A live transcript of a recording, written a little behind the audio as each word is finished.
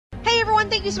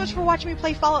everyone, thank you so much for watching me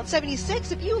play Fallout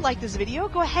 76. If you like this video,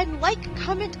 go ahead and like,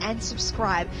 comment, and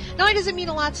subscribe. Not only does it mean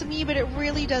a lot to me, but it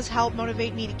really does help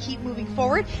motivate me to keep moving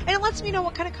forward, and it lets me know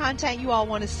what kind of content you all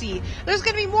want to see. There's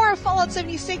going to be more of Fallout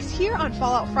 76 here on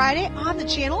Fallout Friday on the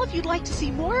channel. If you'd like to see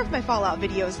more of my Fallout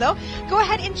videos, though, go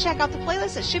ahead and check out the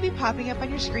playlist that should be popping up on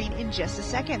your screen in just a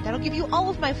second. That'll give you all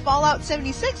of my Fallout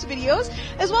 76 videos,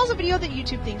 as well as a video that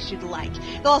YouTube thinks you'd like.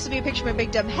 There'll also be a picture of my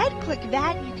big dumb head. Click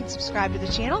that, you can subscribe to the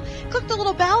channel. Click the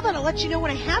little bell, that'll let you know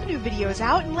when I have new videos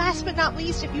out. And last but not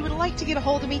least, if you would like to get a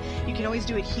hold of me, you can always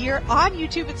do it here on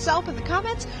YouTube itself in the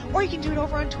comments, or you can do it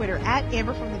over on Twitter at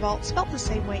AmberFrmThVault, spelled the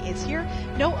same way as here.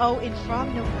 No O in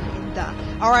from, no E in the.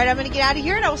 Alright, I'm going to get out of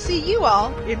here, and I will see you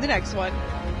all in the next one.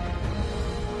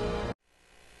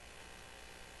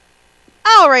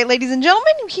 Alright, ladies and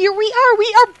gentlemen, here we are.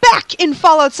 We are back in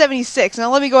Fallout 76.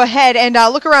 Now let me go ahead and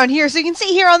look around here. So you can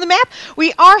see here on the map,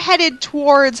 we are headed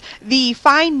towards the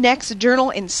Find Next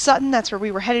Journal in Sutton. That's where we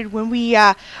were headed when we,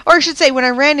 or I should say, when I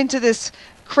ran into this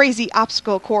crazy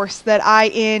obstacle course that I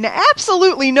in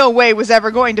absolutely no way was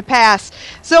ever going to pass.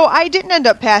 So I didn't end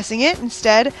up passing it.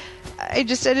 Instead, I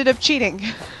just ended up cheating.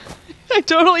 I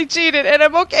totally cheated, and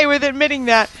I'm okay with admitting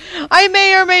that. I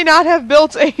may or may not have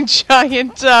built a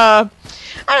giant,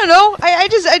 I don't know, I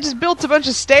just built a bunch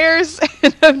of stairs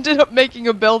and ended up making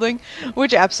a building,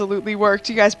 which absolutely worked.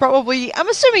 You guys probably, I'm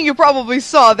assuming you probably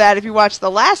saw that if you watched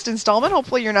the last installment.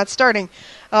 Hopefully you're not starting,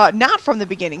 not from the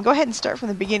beginning. Go ahead and start from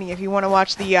the beginning if you want to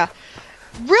watch the,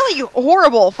 really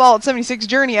horrible Fallout 76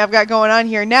 journey I've got going on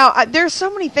here. Now, there's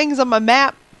so many things on my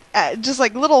map, just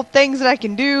like little things that I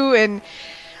can do, and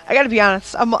I gotta be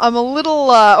honest, I'm a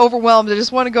little overwhelmed. I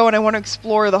just want to go and I want to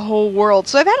explore the whole world.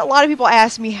 So I've had a lot of people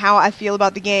ask me how I feel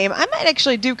about the game. I might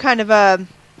actually do kind of a,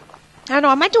 I don't know,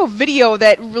 I might do a video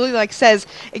that really like says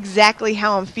exactly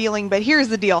how I'm feeling, but here's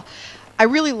the deal. I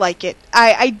really like it.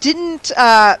 I didn't,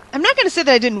 I'm not going to say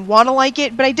that I didn't want to like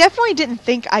it, but I definitely didn't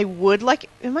think I would like it.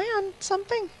 Am I on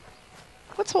something?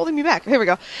 What's holding me back? Here we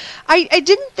go. I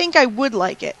didn't think I would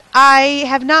like it. I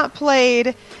have not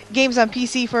played games on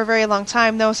PC for a very long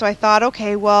time, though, so I thought,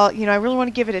 okay, well, you know, I really want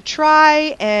to give it a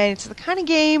try, and it's the kind of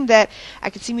game that I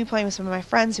could see me playing with some of my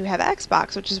friends who have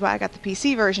Xbox, which is why I got the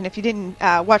PC version. If you didn't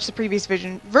watch the previous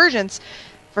versions?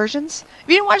 If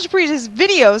you didn't watch the previous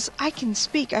videos, I can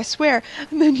speak, I swear,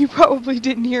 and then you probably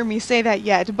didn't hear me say that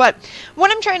yet. But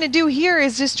what I'm trying to do here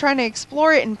is just trying to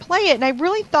explore it and play it, and I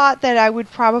really thought that I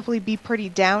would probably be pretty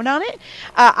down on it.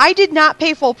 I did not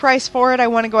pay full price for it. I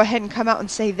want to go ahead and come out and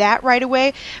say that right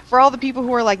away. For all the people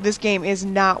who are like, this game is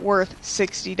not worth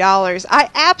 $60, I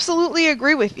absolutely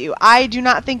agree with you. I do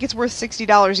not think it's worth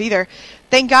 $60 either.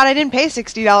 Thank God I didn't pay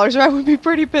 $60 or I would be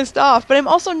pretty pissed off. But I'm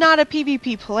also not a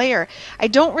PvP player. I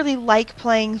don't really like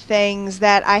playing things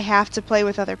that I have to play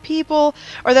with other people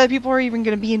or that people are even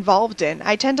going to be involved in.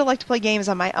 I tend to like to play games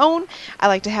on my own. I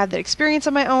like to have that experience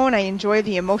on my own. I enjoy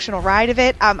the emotional ride of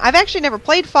it. I've actually never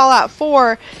played Fallout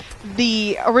 4,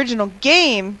 the original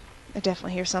game. I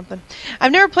definitely hear something.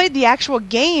 I've never played the actual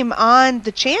game on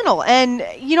the channel, and,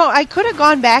 you know, I could have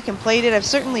gone back and played it. I've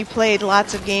certainly played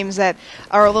lots of games that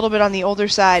are a little bit on the older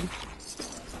side.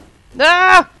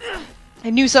 Ah! I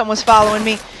knew something was following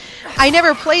me. I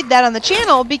never played that on the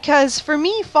channel because, for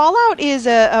me, Fallout is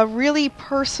a really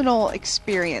personal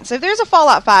experience. If there's a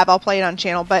Fallout 5, I'll play it on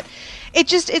channel, but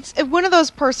it's one of those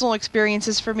personal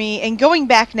experiences for me, and going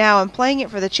back now and playing it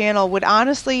for the channel would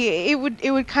honestly, it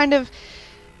would kind of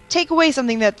take away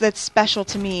something that's special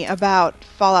to me about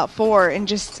Fallout 4 and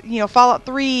just, you know, Fallout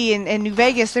 3 and New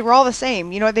Vegas. They were all the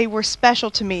same. You know, they were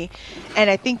special to me, and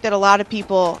I think that a lot of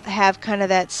people have kind of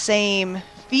that same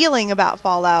feeling about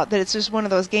Fallout, that it's just one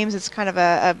of those games that's kind of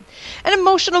an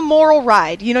emotional, moral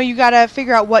ride. You know, you gotta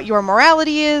figure out what your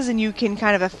morality is, and you can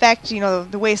kind of affect, you know,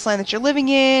 the wasteland that you're living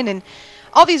in, and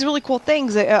all these really cool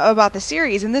things about the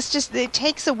series, and this just, it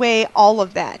takes away all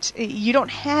of that. You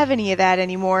don't have any of that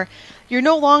anymore. You're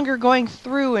no longer going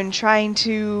through and trying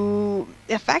to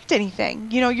affect anything.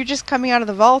 You know, you're just coming out of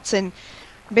the vaults and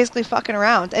basically fucking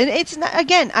around. And it's not,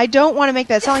 again, I don't want to make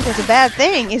that sound like that's a bad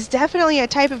thing. It's definitely a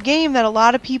type of game that a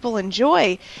lot of people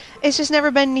enjoy. It's just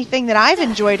never been anything that I've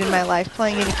enjoyed in my life,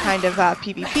 playing any kind of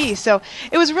PvP. So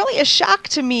it was really a shock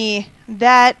to me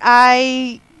that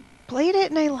I played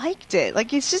it and I liked it.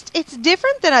 Like, it's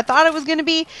different than I thought it was going to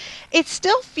be. It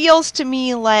still feels to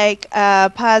me like a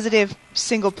positive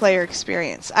single player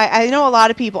experience. I know a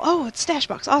lot of people, oh, it's Stash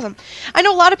Box, awesome. I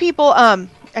know a lot of people,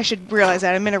 I should realize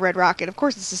that I'm in a red rocket. Of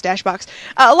course it's a Stash Box.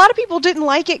 A lot of people didn't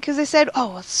like it because they said,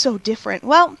 oh, it's so different.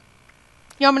 Well,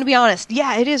 you know, I'm going to be honest.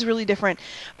 Yeah, it is really different.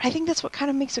 But I think that's what kind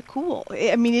of makes it cool.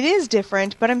 I mean, it is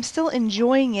different, but I'm still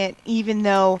enjoying it even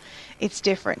though it's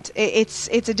different. It's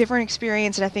a different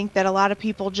experience, and I think that a lot of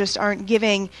people just aren't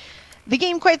giving the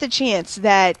game quite the chance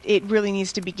that it really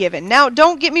needs to be given. Now,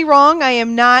 don't get me wrong, I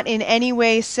am not in any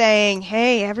way saying,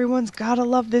 hey, everyone's gotta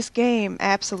love this game.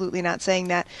 Absolutely not saying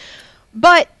that.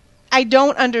 But I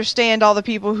don't understand all the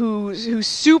people who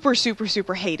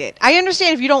super hate it. I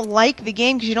understand if you don't like the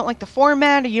game because you don't like the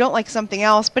format or you don't like something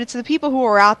else, but it's the people who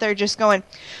are out there just going,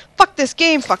 fuck this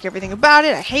game, fuck everything about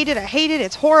it, I hate it,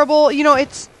 it's horrible. You know,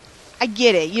 I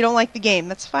get it. You don't like the game.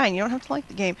 That's fine. You don't have to like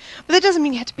the game. But that doesn't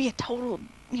mean you have to be a total,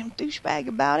 douchebag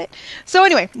about it. So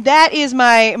anyway, that is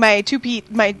my two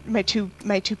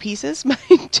pieces, my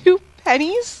 2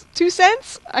 pennies, 2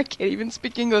 cents. I can't even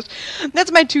speak English.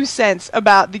 That's my 2 cents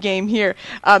about the game here.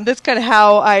 That's kind of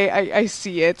how I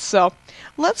see it. So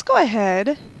let's go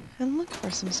ahead and look for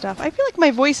some stuff. I feel like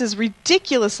my voice is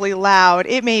ridiculously loud.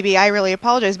 It may be. I really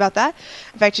apologize about that.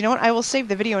 In fact, you know what? I will save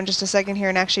the video in just a second here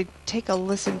and actually take a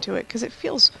listen to it because it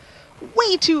feels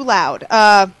way too loud.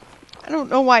 I don't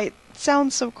know why it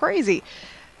sounds so crazy.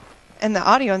 And the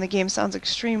audio in the game sounds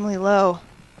extremely low.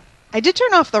 I did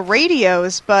turn off the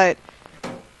radios, but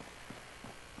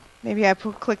maybe I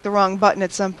clicked the wrong button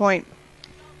at some point.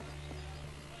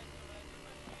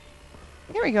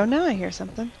 Here we go. Now I hear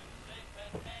something.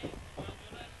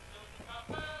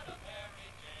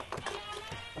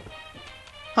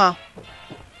 Huh.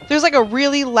 There's like a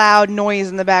really loud noise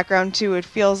in the background too. It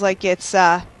feels like it's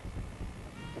like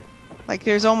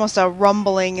there's almost a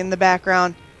rumbling in the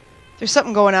background. There's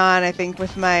something going on, I think,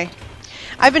 with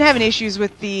I've been having issues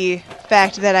with the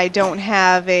fact that I don't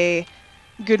have a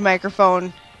good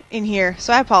microphone in here,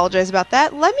 so I apologize about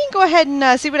that. Let me go ahead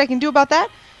and see what I can do about that,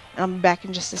 and I'll be back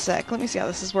in just a sec. Let me see how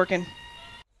this is working.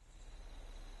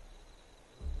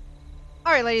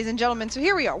 Alright, ladies and gentlemen, so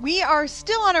here we are. We are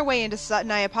still on our way into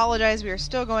Sutton. I apologize. We are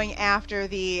still going after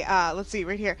the, let's see,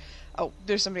 right here. Oh,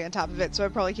 there's somebody on top of it, so I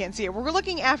probably can't see it. We're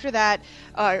looking after that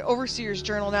Overseer's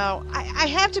Journal now. I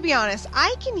have to be honest,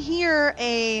 I can hear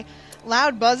a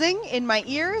loud buzzing in my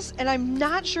ears, and I'm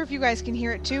not sure if you guys can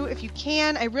hear it too. If you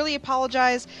can, I really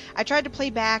apologize. I tried to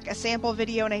play back a sample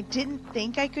video, and I didn't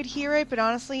think I could hear it, but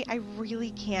honestly, I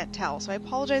really can't tell. So I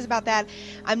apologize about that.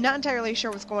 I'm not entirely sure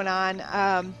what's going on.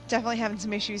 Definitely having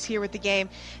some issues here with the game.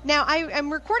 Now,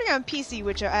 I'm recording on PC,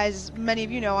 which, as many of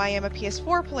you know, I am a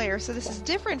PS4 player, so this is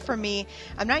different for me.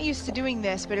 I'm not used to doing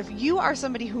this, but if you are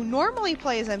somebody who normally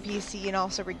plays on PC and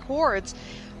also records,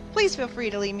 please feel free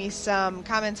to leave me some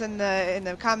comments in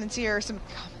the comments here.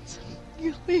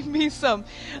 You leave me some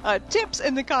tips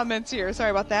in the comments here.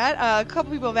 Sorry about that. A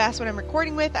couple people have asked what I'm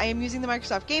recording with. I am using the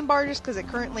Microsoft Game Bar just because it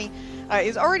currently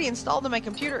is already installed on my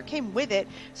computer. It came with it,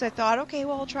 so I thought, okay,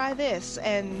 well, I'll try this.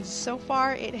 And so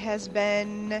far, it has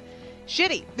been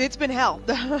shitty. It's been hell.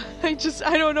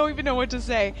 I don't even know what to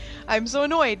say. I'm so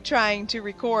annoyed trying to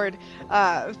record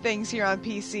things here on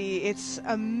PC. It's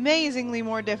amazingly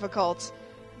more difficult.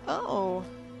 Oh.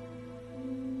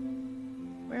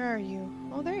 Where are you?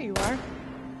 Oh, there you are.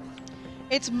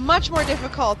 It's much more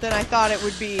difficult than I thought it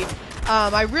would be.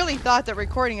 I really thought that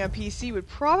recording on PC would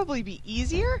probably be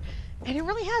easier, and it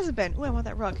really hasn't been. Ooh, I want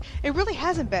that rug. It really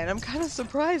hasn't been. I'm kind of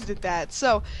surprised at that.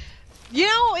 So, you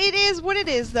know, it is what it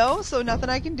is, though, so nothing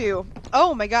I can do.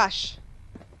 Oh, my gosh.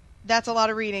 That's a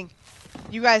lot of reading.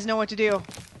 You guys know what to do.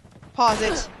 Pause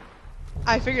it.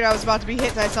 I figured I was about to be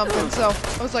hit by something, so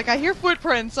I was like, I hear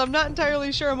footprints. I'm not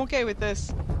entirely sure I'm okay with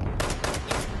this.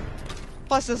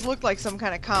 Plus, this looked like some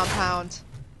kind of compound.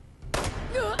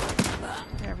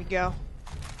 There we go.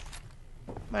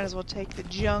 Might as well take the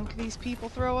junk these people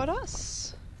throw at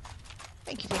us.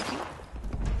 Thank you, thank you.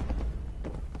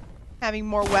 Having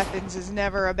more weapons is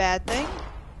never a bad thing.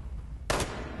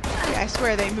 Yeah, I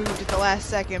swear they moved at the last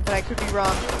second, but I could be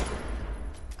wrong.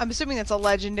 I'm assuming that's a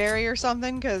legendary or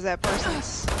something, because that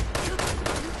person's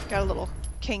got a little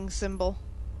king symbol.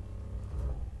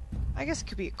 I guess it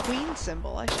could be a queen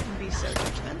symbol. I shouldn't be so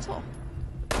judgmental.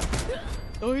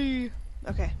 Oy.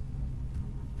 Okay.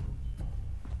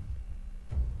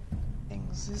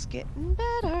 Things is getting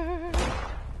better.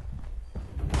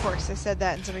 Of course, I said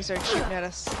that and somebody started shooting at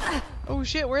us. Oh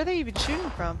shit, where are they even shooting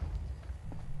from?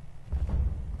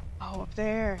 Oh, up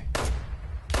there.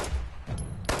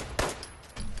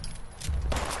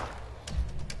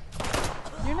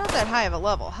 You're not that high of a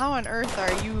level. How on earth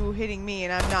are you hitting me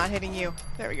and I'm not hitting you?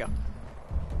 There we go.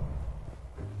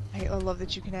 I love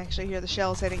that you can actually hear the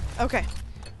shells hitting. Okay.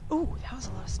 Ooh, that was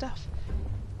a lot of stuff.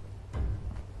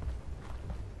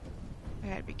 I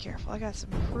gotta be careful. I got some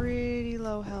pretty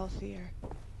low health here.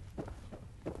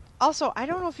 Also, I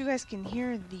don't know if you guys can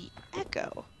hear the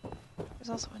echo. There's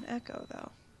also an echo, though.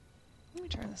 Let me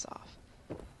turn this off.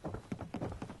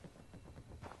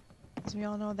 As we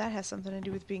all know, that has something to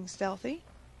do with being stealthy.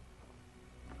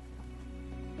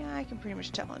 Yeah, I can pretty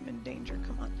much tell I'm in danger.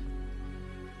 Come on.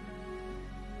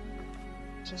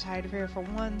 Just hide over here for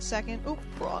 1 second. Oop,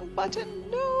 wrong button.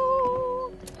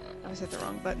 No! I always hit the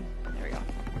wrong button. There we go.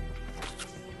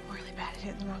 I'm really bad at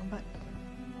hitting the wrong button.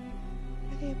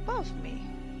 Are they above me?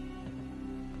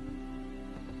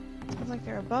 Sounds like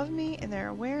they're above me and they're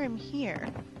aware I'm here.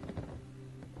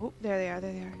 Oh, there they are.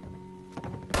 There they are.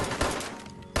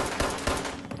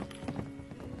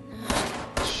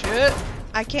 Shit!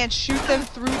 I can't shoot them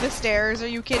through the stairs. Are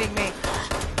you kidding me?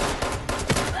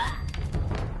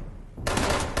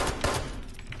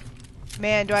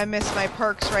 Man, do I miss my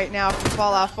perks right now from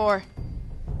Fallout 4.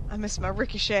 I miss my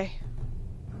ricochet.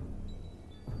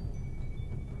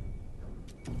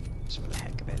 Just for the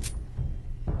heck of it.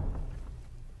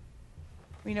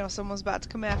 We know someone's about to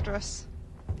come after us.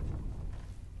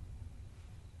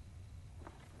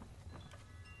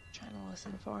 Trying to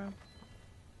listen for him.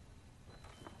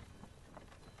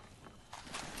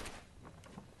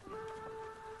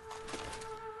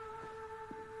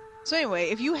 So anyway,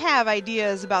 if you have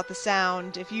ideas about the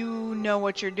sound, if you know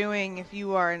what you're doing, if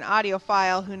you are an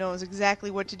audiophile who knows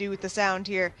exactly what to do with the sound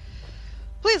here,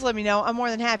 please let me know. I'm more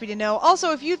than happy to know.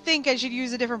 Also, if you think I should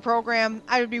use a different program,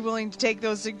 I would be willing to take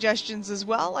those suggestions as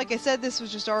well. Like I said, this was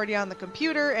just already on the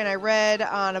computer, and I read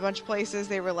on a bunch of places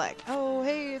they were like, oh,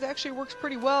 hey, it actually works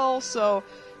pretty well, so you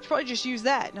should probably just use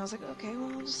that. And I was like, okay,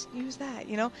 well, I'll just use that,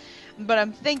 you know? But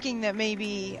I'm thinking that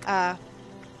maybe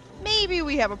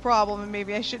we have a problem, and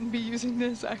maybe I shouldn't be using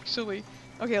this, actually.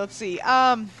 Okay, let's see.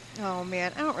 Oh,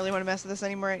 man, I don't really want to mess with this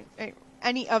anymore.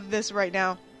 Any of this right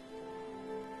now.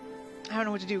 I don't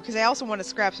know what to do, because I also want to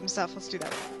scrap some stuff. Let's do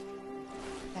that.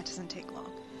 That doesn't take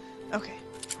long. Okay.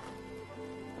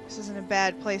 This isn't a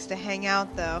bad place to hang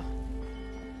out, though.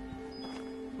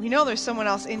 We know there's someone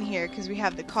else in here, because we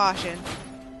have the caution.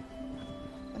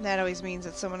 And that always means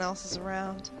that someone else is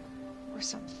around. Or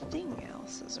something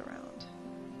else is around.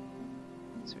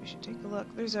 So we should take a look.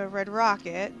 There's a red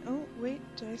rocket. Oh, wait.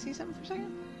 Did I see something for a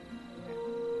second? Okay.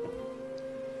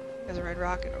 There's a red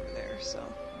rocket over there, so...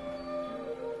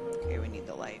 Okay, we need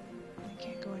the light. I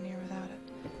can't go in here without it.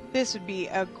 This would be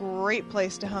a great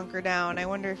place to hunker down. I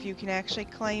wonder if you can actually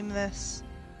claim this.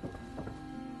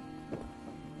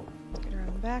 Let's get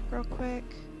around the back real quick.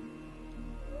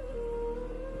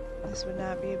 This would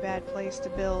not be a bad place to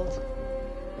build.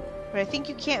 But I think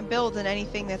you can't build in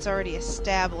anything that's already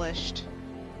established.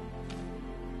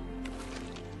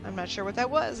 I'm not sure what that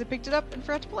was. I picked it up and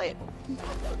forgot to play it.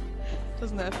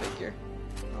 Doesn't that figure?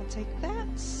 I'll take that.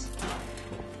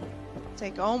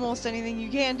 Take almost anything you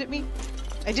can at me.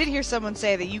 I did hear someone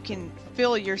say that you can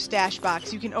fill your stash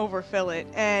box. You can overfill it.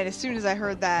 And as soon as I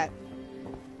heard that,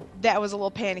 that was a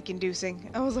little panic-inducing.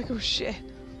 I was like, oh shit.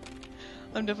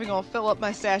 I'm definitely going to fill up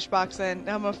my stash box then.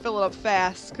 I'm going to fill it up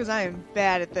fast, because I am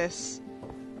bad at this.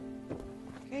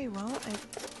 Okay, well, I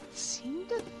seem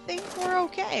to think we're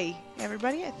okay,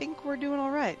 everybody. I think we're doing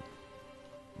alright.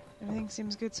 Everything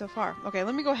seems good so far. Okay,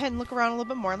 let me go ahead and look around a little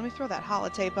bit more. Let me throw that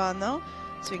holotape on, though,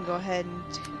 so we can go ahead and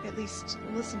at least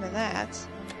listen to that.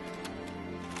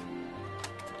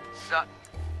 Sutton.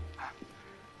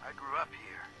 I grew up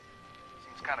here.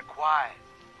 Seems kind of quiet,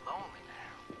 lonely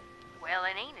now. Well,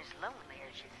 it ain't as lonely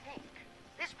as you think.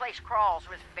 This place crawls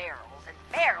with ferals, and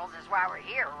ferals is why we're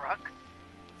here, Rook.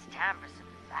 It's time for some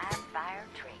live fire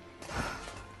training.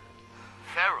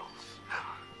 Ferals.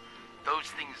 Those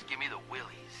things give me the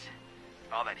willies.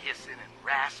 All that hissing and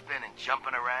rasping and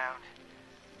jumping around.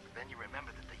 But then you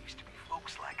remember that they used to be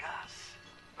folks like us.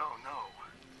 Oh no.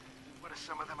 What if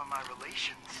some of them are my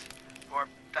relations? Or,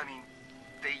 I mean,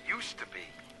 they used to be.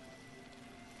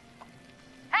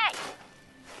 Hey!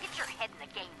 Get your head in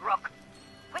the game, Rook.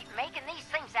 Quit making these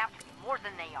things out to be more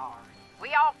than they are.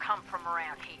 We all come from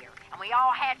around here, and we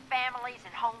all had families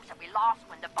and homes that we lost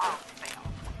when the bombs fell.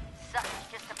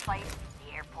 Sutton's just a place,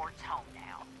 the airport's home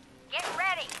now. Get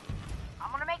ready!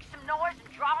 I'm gonna make some noise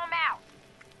and draw them out.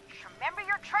 Just remember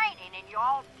your training and you'll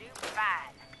all do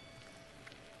fine.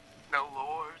 No,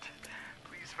 Lord.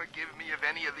 Please forgive me if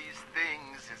any of these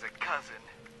things is a cousin.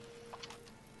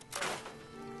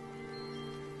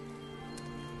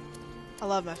 I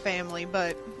love my family,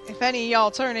 but if any of y'all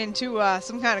turn into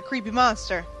some kind of creepy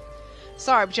monster,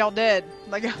 sorry, but y'all dead.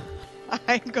 Like, I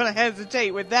ain't gonna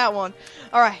hesitate with that one.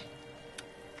 Alright.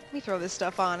 Let me throw this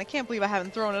stuff on. I can't believe I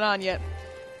haven't thrown it on yet.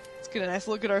 Let's get a nice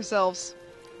look at ourselves.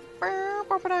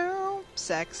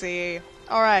 Sexy.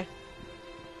 Alright.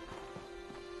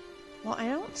 Well, I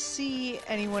don't see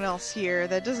anyone else here.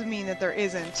 That doesn't mean that there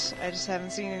isn't. I just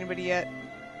haven't seen anybody yet.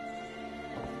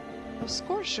 Those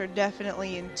Scorched are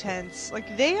definitely intense.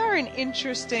 Like, they are an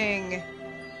interesting...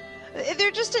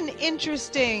 They're just an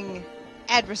interesting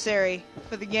adversary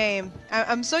for the game.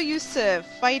 I'm so used to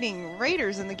fighting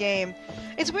raiders in the game.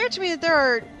 It's weird to me that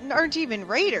there aren't even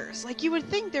raiders. Like, you would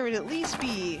think there would at least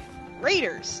be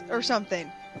raiders or something.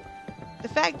 The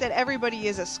fact that everybody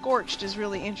is a Scorched is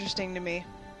really interesting to me.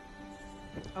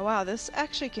 Oh wow, this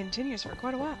actually continues for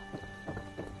quite a while.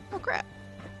 Oh crap.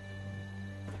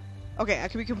 Okay, I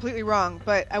could be completely wrong,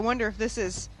 but I wonder if this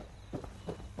is...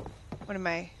 One of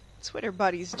my Twitter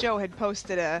buddies, Joe, had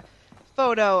posted a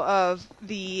photo of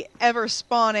the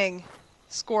ever-spawning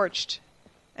Scorched,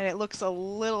 and it looks a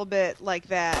little bit like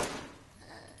that.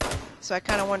 So I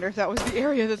kind of wonder if that was the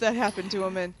area that happened to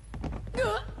him in.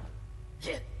 There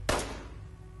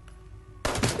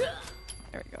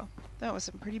we go. That was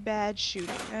some pretty bad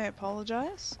shooting. I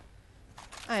apologize.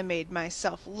 I made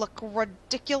myself look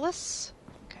ridiculous.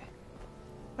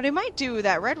 What I might do,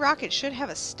 that red rocket should have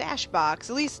a stash box.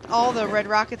 At least all the red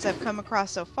rockets I've come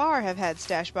across so far have had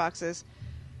stash boxes.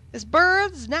 This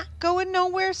bird's not going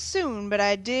nowhere soon, but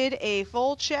I did a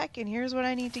full check, and here's what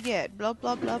I need to get. Blah,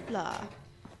 blah, blah, blah.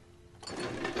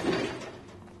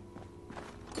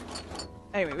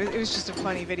 Anyway, it was just a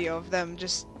funny video of them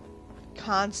just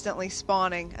constantly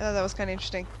spawning. I thought that was kind of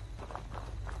interesting.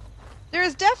 There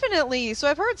is definitely... So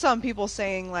I've heard some people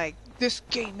saying, like, this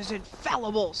game is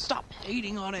infallible. Stop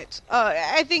hating on it.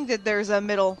 I think that there's a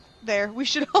middle there. We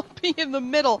should all be in the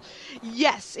middle.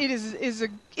 Yes,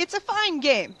 it's a fine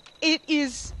game. It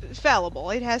is fallible.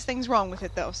 It has things wrong with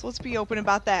it, though, so let's be open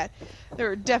about that.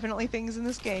 There are definitely things in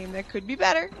this game that could be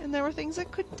better, and there are things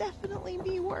that could definitely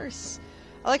be worse.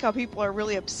 I like how people are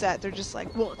really upset. They're just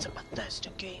like, well, it's a Bethesda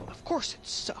game. Of course it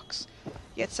sucks.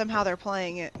 Yet somehow they're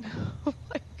playing it.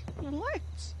 Like, what?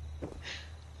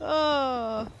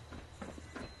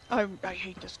 I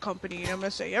hate this company, and I'm going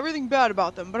to say everything bad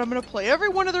about them, but I'm going to play every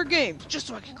one of their games, just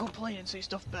so I can complain and say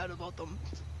stuff bad about them.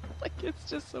 Like, it's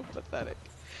just so pathetic.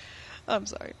 I'm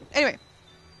sorry. Anyway.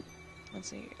 Let's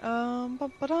see. I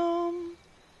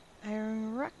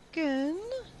reckon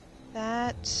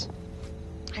that...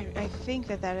 I think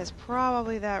that is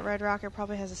probably that red rocket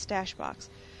probably has a stash box.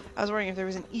 I was wondering if there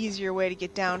was an easier way to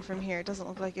get down from here. It doesn't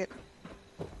look like it.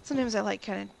 Sometimes I like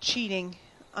kind of cheating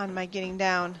on my getting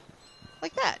down.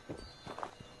 Like that.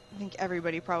 I think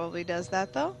everybody probably does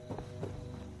that, though.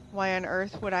 Why on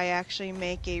earth would I actually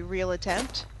make a real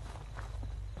attempt?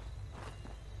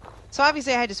 So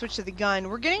obviously I had to switch to the gun.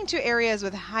 We're getting to areas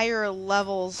with higher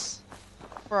levels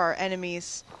for our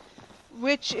enemies,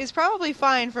 which is probably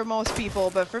fine for most people,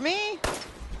 but for me,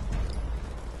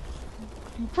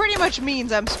 pretty much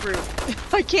means I'm screwed.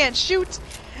 I can't shoot,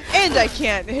 and I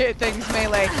can't hit things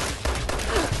melee.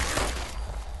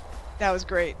 That was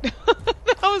great.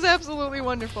 That was absolutely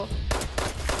wonderful.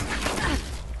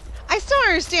 I still don't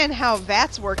understand how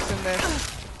VATS works in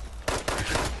this.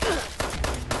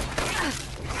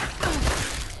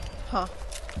 Huh.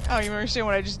 I don't even understand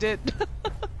what I just did.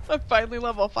 I'm finally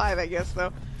level 5, I guess,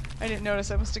 though. I didn't notice.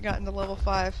 I must have gotten to level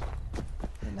 5.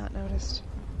 And not noticed.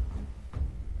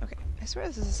 Okay. I swear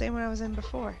this is the same one I was in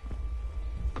before.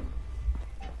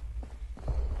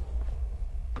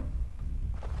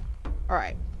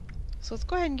 Alright. So let's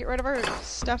go ahead and get rid of our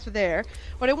stuff there.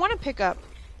 What I want to pick up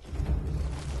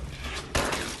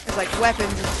is like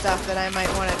weapons and stuff that I might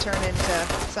want to turn into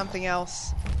something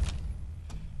else.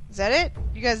 Is that it?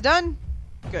 You guys done?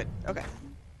 Good. Okay.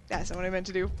 That's not what I meant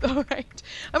to do. Alright.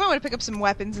 I might want to pick up some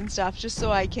weapons and stuff just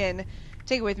so I can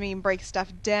take it with me and break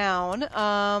stuff down.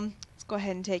 Let's go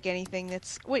ahead and take anything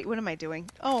that's... Wait, what am I doing?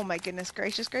 Oh my goodness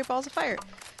gracious, great balls of fire.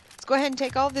 Let's go ahead and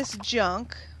take all this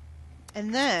junk.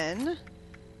 And then...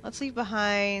 let's leave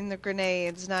behind the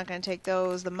grenades. Not going to take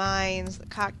those. The mines, the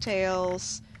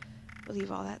cocktails. We'll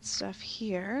leave all that stuff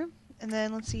here. And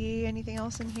then let's see, anything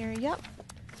else in here? Yep.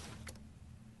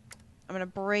 I'm going to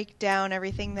break down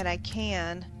everything that I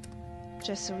can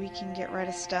just so we can get rid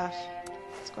of stuff.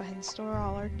 Let's go ahead and store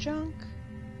all our junk.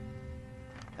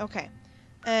 Okay.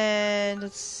 And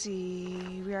let's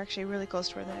see. We're actually really close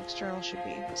to where the next journal should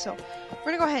be. So we're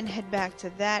going to go ahead and head back to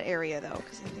that area, though,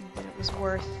 because I think that it was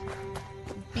worth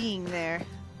being there.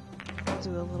 I'll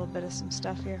do a little bit of some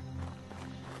stuff here.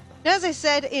 Now, as I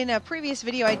said in a previous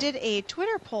video, I did a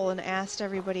Twitter poll and asked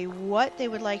everybody what they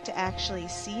would like to actually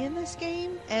see in this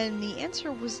game, and the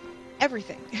answer was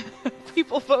everything.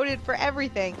 People voted for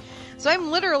everything. So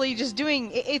I'm literally just doing,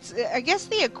 it's, I guess,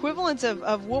 the equivalent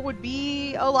of what would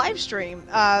be a live stream.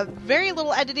 Very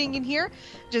little editing in here,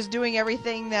 just doing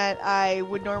everything that I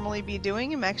would normally be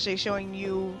doing. I'm actually showing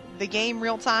you the game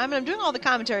real time, and I'm doing all the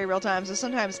commentary real time, so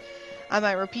sometimes I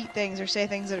might repeat things or say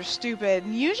things that are stupid,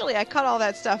 and usually I cut all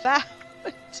that stuff out.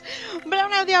 But I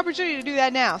don't have the opportunity to do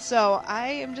that now, so I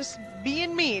am just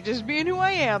being me, just being who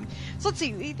I am. So let's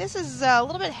see, this is a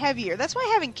little bit heavier. That's why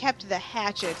I haven't kept the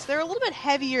hatchets. They're a little bit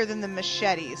heavier than the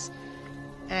machetes.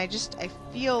 And I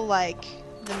feel like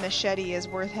the machete is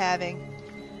worth having.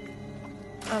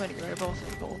 I'm gonna get rid of both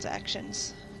of the bolt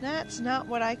actions. That's not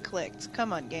what I clicked.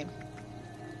 Come on, game.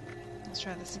 Let's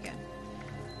try this again.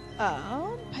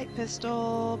 Pipe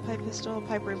pistol,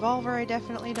 pipe revolver I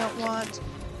definitely don't want.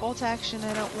 Bolt action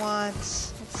I don't want.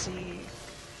 Let's see.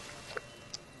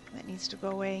 That needs to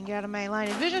go away and get out of my line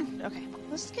of vision. Okay,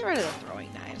 let's get rid of the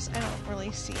throwing knives. I don't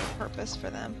really see a purpose for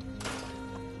them.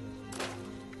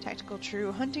 Tactical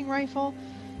true hunting rifle.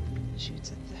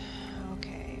 Shoots at the...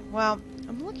 Okay, well,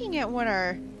 I'm looking at what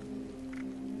our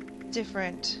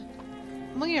different...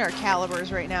 I'm looking at our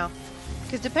calibers right now.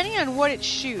 Because depending on what it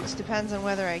shoots, depends on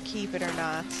whether I keep it or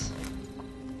not.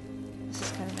 This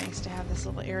is kind of nice to have this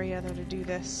little area, though, to do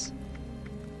this.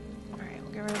 Alright,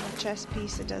 we'll get rid of the chest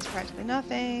piece. It does practically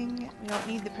nothing. We don't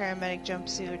need the paramedic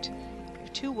jumpsuit. We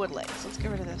have 2 wood legs. Let's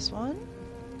get rid of this one.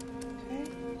 Okay.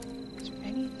 Is there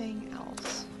anything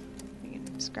else? We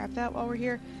can scrap that while we're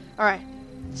here. Alright,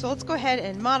 so let's go ahead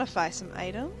and modify some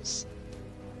items.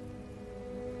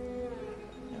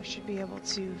 We should be able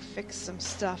to fix some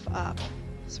stuff up.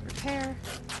 So repair.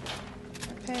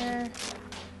 Repair.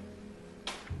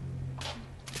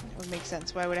 That would make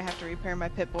sense. Why would I have to repair my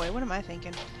Pip-Boy? What am I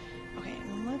thinking? Okay,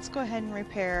 let's go ahead and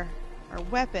repair our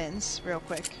weapons real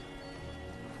quick.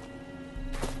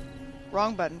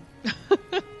 Wrong button.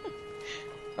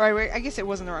 Alright, wait, I guess it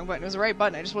wasn't the wrong button. It was the right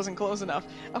button. I just wasn't close enough.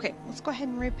 Okay, let's go ahead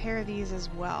and repair these as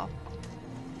well.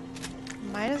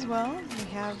 Might as well. We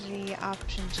have the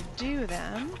option to do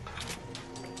them.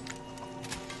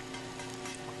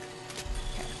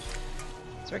 Okay.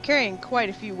 So we're carrying quite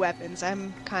a few weapons.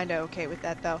 I'm kind of okay with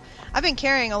that, though. I've been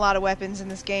carrying a lot of weapons in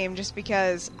this game just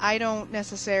because I don't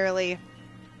necessarily...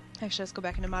 Actually, let's go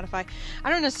back into modify. I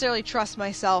don't necessarily trust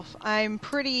myself. I'm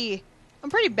pretty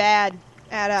bad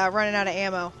at running out of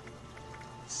ammo.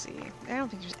 Let's see. I don't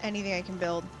think there's anything I can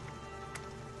build.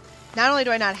 Not only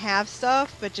do I not have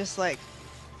stuff, but just like...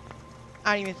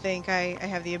 I don't even think I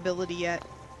have the ability yet.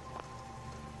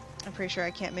 I'm pretty sure I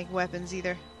can't make weapons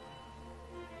either.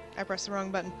 I pressed the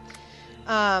wrong button.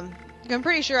 I'm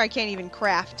pretty sure I can't even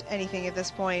craft anything at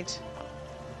this point.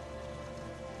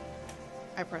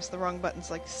 I pressed the wrong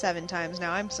buttons like 7 times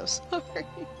now. I'm so sorry.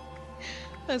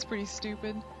 That's pretty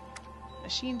stupid.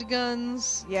 Machine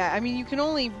guns. Yeah, I mean, you can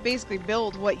only basically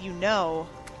build what you know.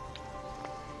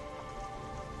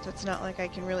 So it's not like I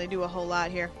can really do a whole lot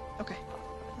here. Okay.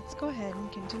 Let's go ahead and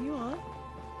continue on.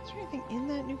 Is there anything in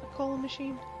that Nuka-Cola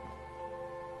machine?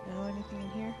 No, anything in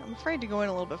here? I'm afraid to go in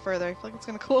a little bit further. I feel like it's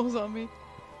going to close on me.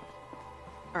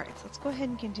 Alright, so let's go ahead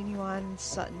and continue on in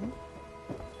Sutton.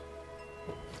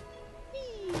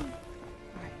 Whee!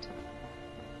 Alright.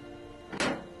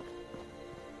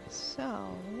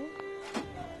 So...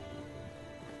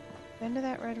 End of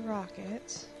that red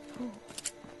rocket. Ooh.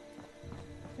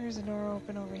 There's a door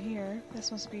open over here.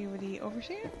 This must be with the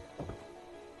overseer?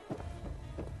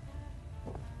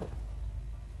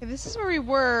 Okay, this is where we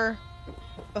were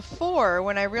before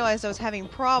when I realized I was having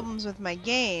problems with my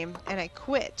game and I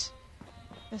quit.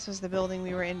 This was the building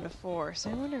we were in before,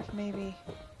 so I wonder if maybe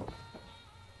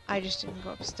I just didn't go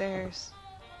upstairs.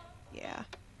 Yeah.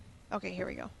 Okay, here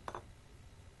we go.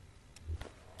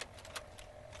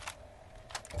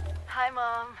 Hi,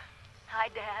 Mom. Hi,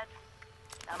 Dad.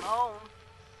 I'm home.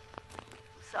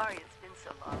 Sorry it's been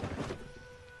so long.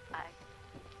 I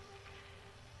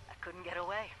couldn't get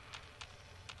away.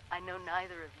 I know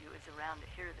neither of you is around to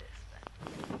hear this, but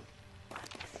I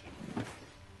miss you.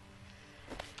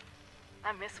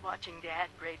 I miss watching Dad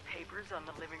grade papers on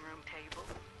the living room table.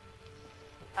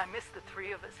 I miss the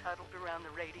 3 of us huddled around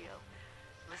the radio,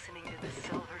 listening to the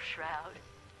Silver Shroud.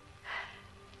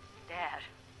 Dad,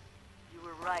 you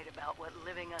were right about what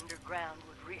living underground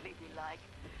would really be like.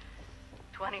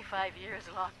 25 years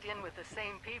locked in with the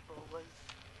same people was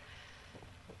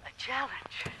a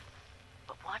challenge.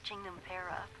 But watching them pair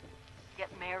up, get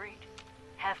married,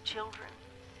 have children,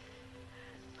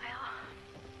 well,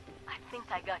 I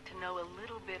think I got to know a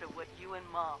little bit of what you and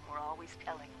Mom were always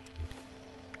telling me.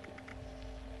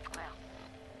 Well,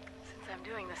 since I'm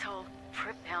doing this whole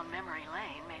trip down memory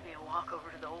lane, maybe a walk over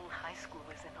to the old high school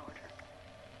is in order.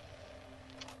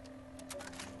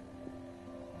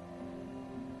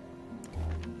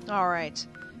 Alright,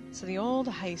 so the old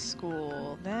high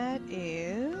school, that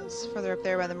is further up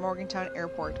there by the Morgantown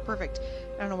Airport. Perfect.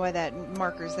 I don't know why that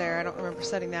marker's there. I don't remember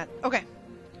setting that. Okay.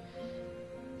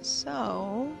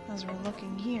 So, as we're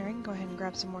looking here, I can go ahead and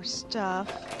grab some more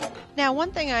stuff. Now,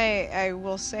 one thing I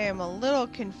will say I'm a little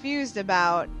confused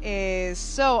about is,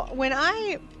 so when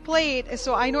I played,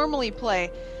 so I normally play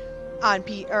on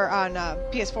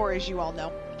PS4, as you all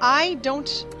know. I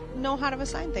don't know how to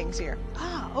assign things here.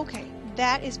 Ah, okay.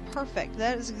 That is perfect.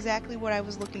 That is exactly what I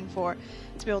was looking for,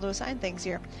 to be able to assign things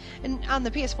here. And on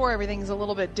the PS4, everything's a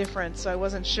little bit different, so I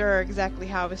wasn't sure exactly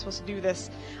how I was supposed to do this.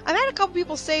 I've had a couple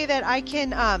people say that I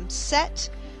can set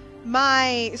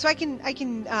my, so I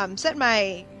can set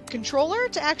my controller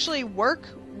to actually work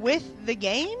with the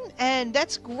game, and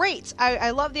that's great.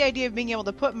 I love the idea of being able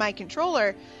to put my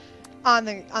controller on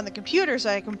the computer so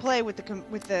I can play with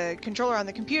the controller on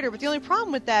the computer. But the only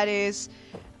problem with that is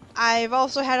I've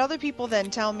also had other people then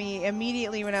tell me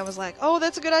immediately when I was like, oh,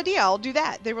 that's a good idea, I'll do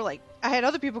that. They were like, I had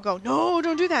other people go, no,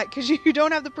 don't do that, because you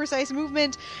don't have the precise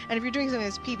movement, and if you're doing something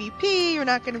that's PvP, you're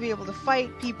not going to be able to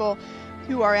fight people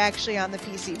who are actually on the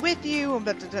PC with you, and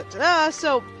blah, blah, blah, blah.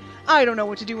 So I don't know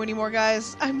what to do anymore,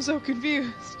 guys. I'm so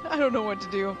confused. I don't know what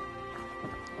to do.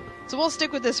 So we'll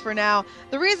stick with this for now.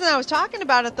 The reason I was talking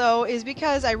about it, though, is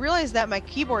because I realized that my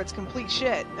keyboard's complete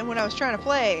shit, and when I was trying to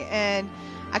play, and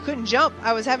I couldn't jump.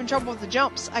 I was having trouble with the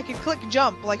jumps. I could click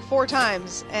jump like 4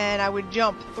 times, and I would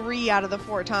jump 3 out of the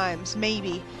 4 times,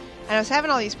 maybe. And I was having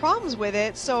all these problems with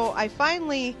it, so I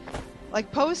finally,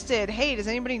 like, posted, hey, does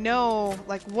anybody know,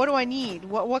 like, what do I need?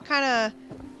 What kind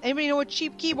of, anybody know what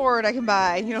cheap keyboard I can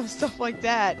buy? You know, stuff like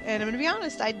that. And I'm gonna be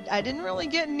honest, I didn't really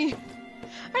get any,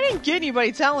 I didn't get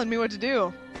anybody telling me what to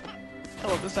do. I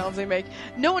love the sounds they make.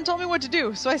 No one told me what to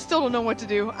do, so I still don't know what to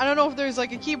do. I don't know if there's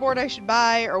like a keyboard I should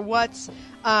buy or what.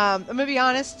 I'm gonna be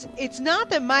honest, it's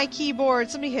not that my keyboard,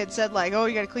 somebody had said like, oh,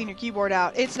 you gotta clean your keyboard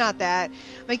out. It's not that.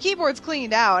 My keyboard's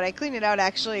cleaned out. I clean it out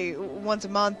actually once a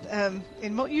month, and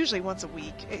usually once a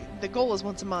week. The goal is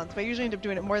once a month, but I usually end up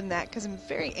doing it more than that because I'm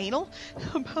very anal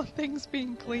about things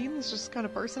being clean. It's just the kind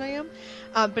of person I am.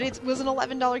 But it was an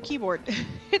 $11 keyboard.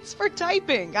 It's for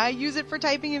typing. I use it for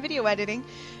typing and video editing,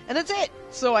 and that's it.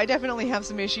 So I definitely have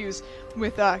some issues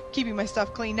with keeping my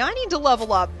stuff clean. Now I need to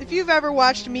level up. If you've ever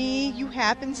watched me, you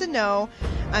happen to know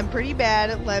I'm pretty bad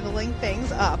at leveling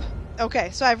things up. Okay,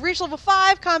 so I've reached level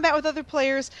 5. Combat with other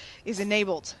players is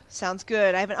enabled. Sounds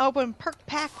good. I have an open perk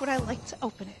pack. Would I like to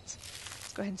open it?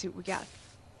 Let's go ahead and see what we got.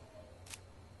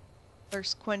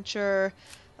 Thirst quencher,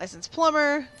 licensed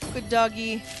plumber, good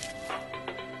doggy,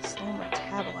 slow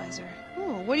metabolizer.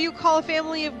 Ooh, what do you call a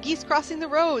family of geese crossing the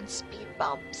road? Speed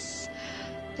bumps.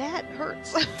 That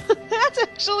hurts. That's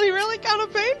actually really kind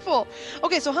of painful.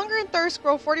 Okay, so hunger and thirst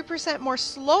grow 40% more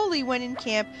slowly when in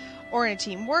camp or in a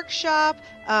team workshop.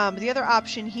 The other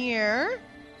option here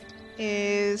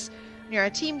is near a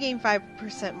team gain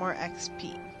 5% more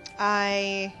XP.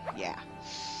 Yeah.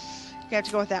 You have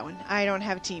to go with that one. I don't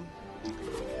have a team.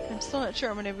 I'm still not sure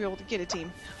I'm going to be able to get a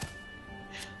team.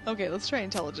 Okay, let's try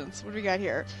intelligence. What do we got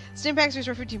here? Stim packs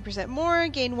restore 15% more,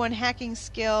 gain 1 hacking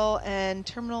skill, and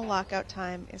terminal lockout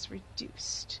time is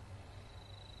reduced.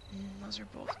 Those are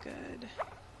both good.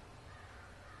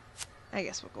 I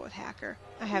guess we'll go with hacker.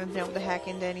 I haven't been able to hack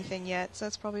into anything yet, so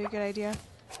that's probably a good idea.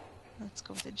 Let's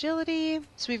go with agility.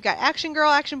 So we've got Action Girl,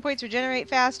 action points regenerate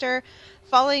faster.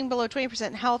 Falling below 20%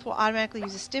 in health will automatically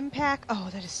use a stim pack.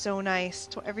 Oh, that is so nice.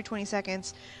 Every 20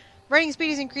 seconds. Riding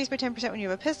speed is increased by 10% when you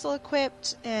have a pistol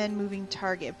equipped, and moving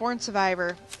target. Born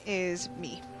Survivor is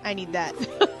me. I need that.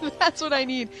 That's what I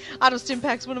need. Auto stim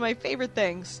pack's one of my favorite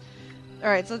things.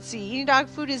 Alright, so let's see. Eating dog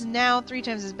food is now 3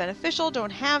 times as beneficial.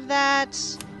 Don't have that.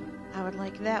 I would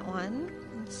like that one.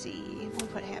 Let's see. We'll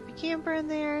put Happy Camper in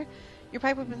there. Your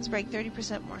pipe weapons break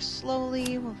 30% more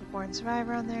slowly. We'll put Born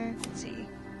Survivor on there. Let's see.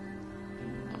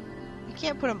 You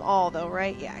can't put them all, though,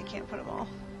 right? Yeah, I can't put them all.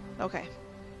 Okay.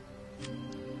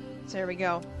 So there we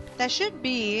go. That should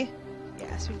be...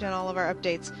 Yes, we've done all of our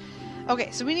updates.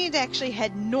 Okay, so we need to actually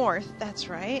head north. That's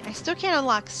right. I still can't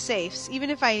unlock safes. Even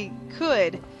if I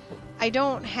could, I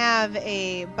don't have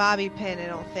a bobby pin, I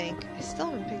don't think. I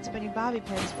still haven't picked up any bobby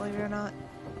pins, believe it or not.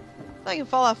 I feel like in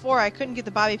Fallout 4, I couldn't get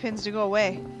the bobby pins to go away.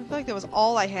 I feel like that was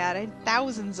all I had. I had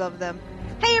thousands of them.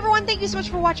 Hey everyone, thank you so much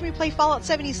for watching me play Fallout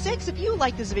 76. If you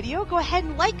like this video, go ahead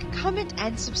and like, comment,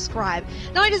 and subscribe.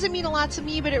 Not only does it mean a lot to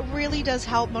me, but it really does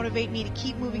help motivate me to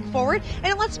keep moving forward, and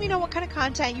it lets me know what kind of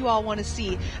content you all want to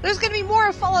see. There's going to be more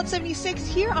of Fallout 76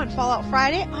 here on Fallout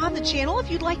Friday on the channel.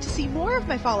 If you'd like to see more of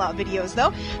my Fallout videos,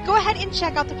 though, go ahead and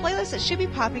check out the playlist that should be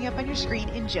popping up on your screen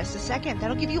in just a second.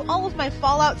 That'll give you all of my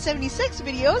Fallout 76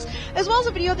 videos, as well as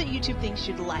a video that YouTube thinks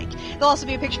you'd like. There'll also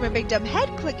be a picture of my big dumb head.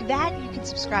 Click that, you can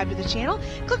subscribe to the channel.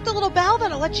 Click the little bell,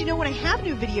 that'll let you know when I have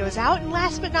new videos out. And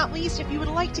last but not least, if you would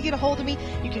like to get a hold of me,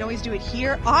 you can always do it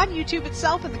here on YouTube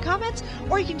itself in the comments,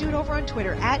 or you can do it over on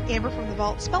Twitter at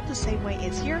AmberFrmThVault, spelled the same way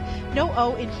as here. No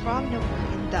O in from, no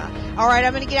O in the. Alright,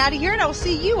 I'm going to get out of here, and I will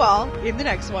see you all in the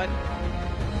next one.